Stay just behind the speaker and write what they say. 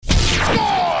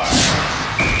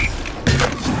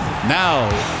Now,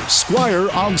 Squire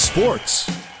on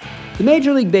Sports. The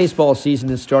Major League Baseball season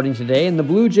is starting today, and the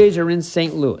Blue Jays are in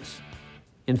St. Louis.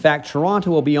 In fact, Toronto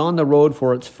will be on the road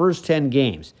for its first 10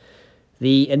 games.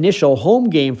 The initial home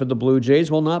game for the Blue Jays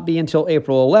will not be until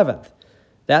April 11th.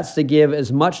 That's to give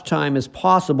as much time as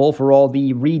possible for all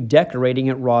the redecorating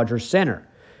at Rogers Centre.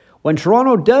 When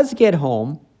Toronto does get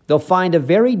home, they'll find a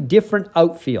very different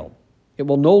outfield. It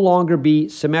will no longer be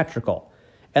symmetrical,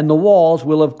 and the walls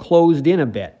will have closed in a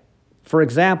bit. For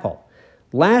example,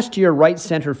 last year right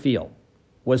center field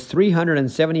was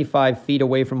 375 feet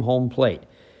away from home plate.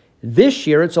 This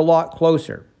year it's a lot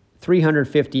closer,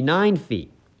 359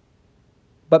 feet.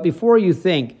 But before you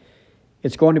think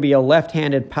it's going to be a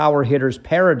left-handed power hitter's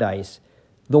paradise,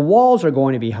 the walls are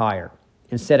going to be higher.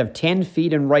 Instead of 10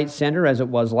 feet in right center as it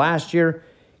was last year,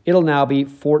 it'll now be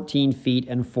 14 feet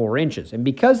and 4 inches. And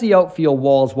because the outfield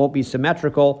walls won't be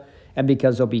symmetrical and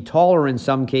because they'll be taller in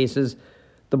some cases,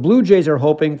 the Blue Jays are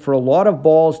hoping for a lot of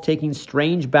balls taking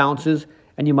strange bounces,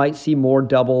 and you might see more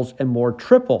doubles and more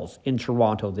triples in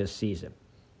Toronto this season.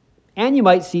 And you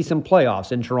might see some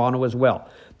playoffs in Toronto as well.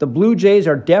 The Blue Jays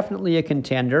are definitely a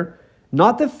contender,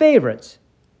 not the favorites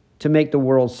to make the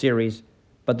World Series,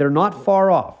 but they're not far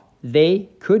off. They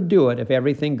could do it if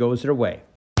everything goes their way.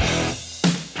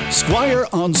 Squire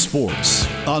on Sports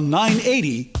on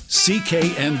 980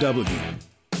 CKNW.